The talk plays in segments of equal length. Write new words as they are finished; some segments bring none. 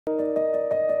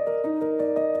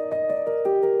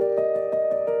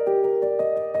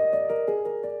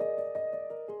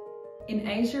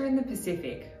Asia and the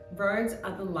Pacific, roads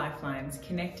are the lifelines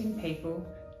connecting people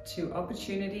to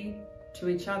opportunity, to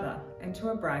each other, and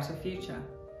to a brighter future.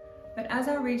 But as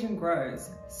our region grows,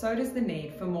 so does the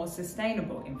need for more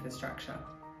sustainable infrastructure.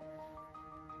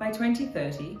 By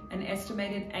 2030, an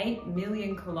estimated 8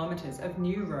 million kilometres of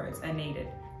new roads are needed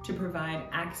to provide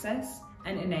access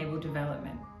and enable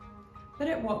development. But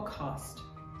at what cost?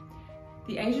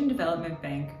 The Asian Development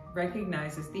Bank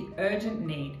recognises the urgent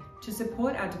need to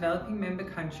support our developing member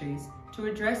countries to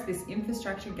address this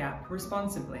infrastructure gap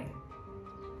responsibly.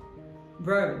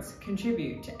 Roads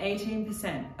contribute to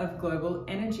 18% of global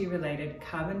energy-related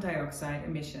carbon dioxide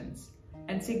emissions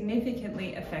and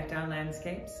significantly affect our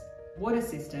landscapes, water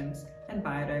systems, and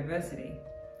biodiversity.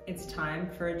 It's time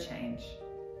for a change.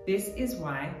 This is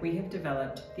why we have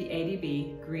developed the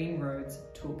ADB Green Roads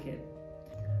Toolkit,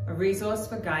 a resource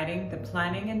for guiding the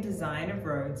planning and design of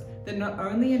roads that not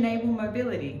only enable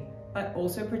mobility, but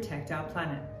also protect our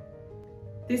planet.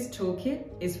 This toolkit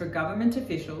is for government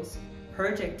officials,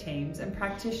 project teams, and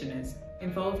practitioners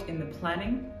involved in the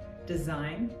planning,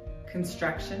 design,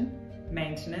 construction,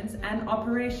 maintenance, and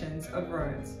operations of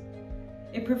roads.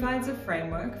 It provides a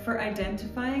framework for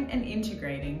identifying and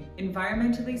integrating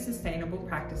environmentally sustainable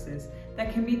practices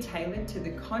that can be tailored to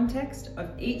the context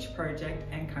of each project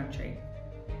and country.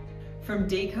 From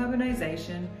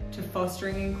decarbonization to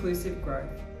fostering inclusive growth,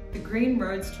 the Green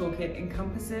Roads Toolkit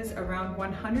encompasses around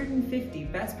 150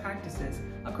 best practices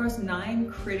across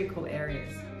 9 critical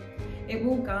areas. It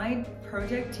will guide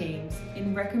project teams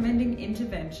in recommending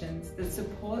interventions that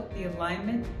support the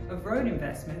alignment of road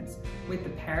investments with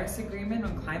the Paris Agreement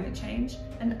on climate change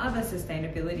and other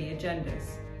sustainability agendas.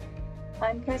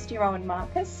 I'm Kirsty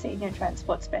Rowan-Marcus, Senior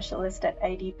Transport Specialist at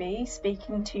ADB,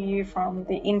 speaking to you from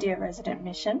the India Resident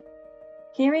Mission.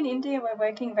 Here in India, we're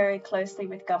working very closely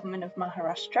with Government of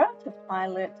Maharashtra to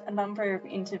pilot a number of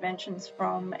interventions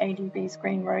from ADB's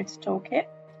Green Roads Toolkit.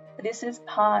 This is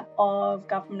part of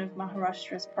Government of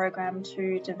Maharashtra's program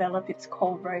to develop its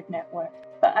coal road network.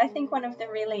 But I think one of the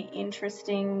really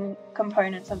interesting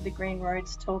components of the Green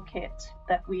Roads Toolkit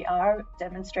that we are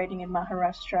demonstrating in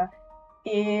Maharashtra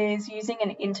is using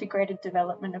an integrated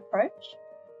development approach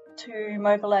to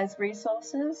mobilise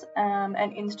resources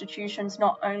and institutions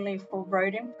not only for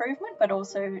road improvement, but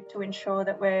also to ensure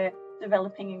that we're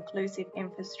developing inclusive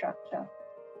infrastructure.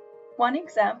 One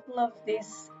example of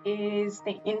this is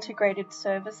the integrated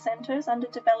service centres under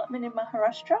development in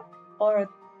Maharashtra, or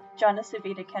Jana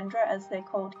Suvidha Kendra as they're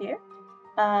called here.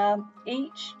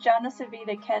 Each Jana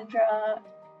Suvidha Kendra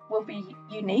will be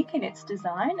unique in its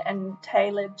design and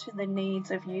tailored to the needs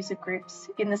of user groups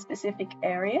in the specific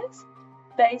areas,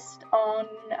 based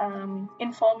on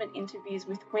informant interviews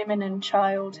with women and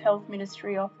child health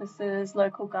ministry officers,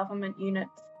 local government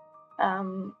units,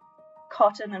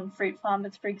 cotton and fruit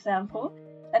farmers, for example.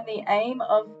 And the aim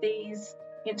of these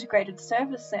integrated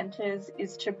service centres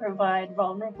is to provide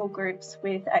vulnerable groups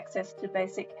with access to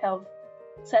basic health,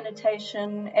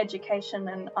 sanitation, education,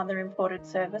 and other important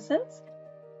services.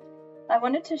 I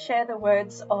wanted to share the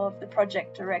words of the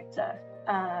project director,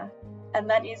 and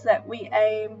that is that we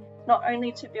aim not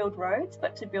only to build roads,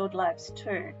 but to build lives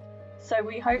too. So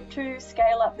we hope to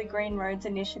scale up the Green Roads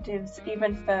initiatives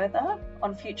even further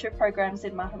on future programs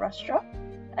in Maharashtra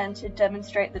and to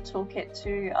demonstrate the toolkit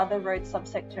to other road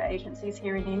subsector agencies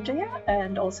here in India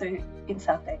and also in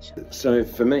South Asia. So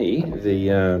for me,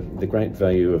 the great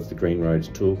value of the Green Roads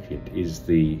Toolkit is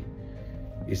the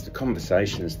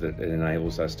conversations that it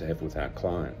enables us to have with our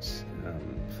clients.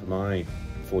 For my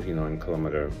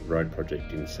 49-kilometre road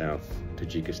project in South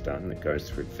Tajikistan that goes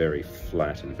through very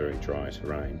flat and very dry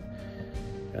terrain,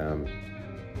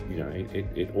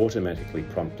 it automatically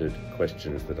prompted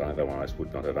questions that I otherwise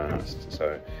would not have asked.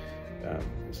 So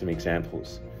some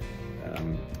examples.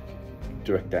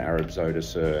 Director Arab Zoda,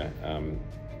 sir,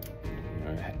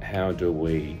 how do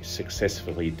we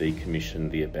successfully decommission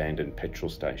the abandoned petrol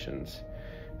stations?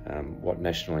 What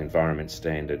national environment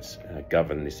standards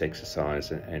govern this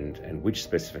exercise, and which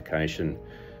specification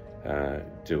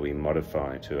do we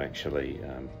modify to actually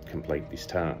complete this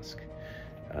task?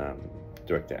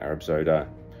 Director Arab Zoda,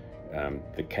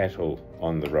 the cattle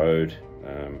on the road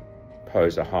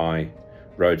pose a high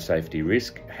road safety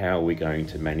risk. How are we going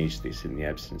to manage this in the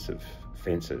absence of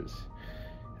fences?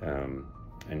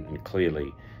 And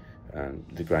clearly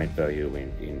the great value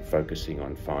in focusing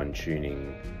on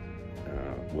fine-tuning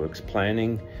works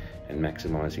planning and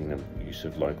maximising the use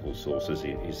of local sources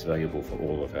is valuable for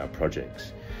all of our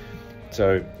projects.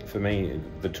 So for me,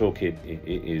 the toolkit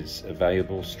is a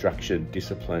valuable, structured,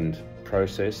 disciplined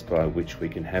process by which we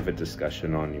can have a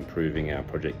discussion on improving our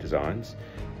project designs,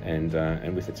 and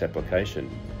with its application,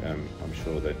 I'm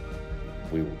sure that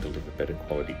we will deliver better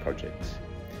quality projects.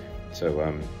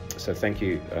 So thank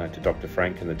you to Dr.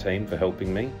 Frank and the team for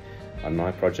helping me on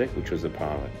my project, which was a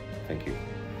pilot. Thank you.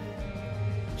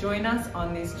 Join us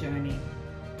on this journey.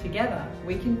 Together,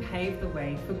 we can pave the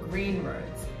way for green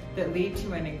roads that lead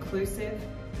to an inclusive,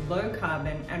 low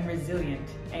carbon and resilient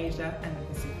Asia and the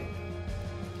Pacific.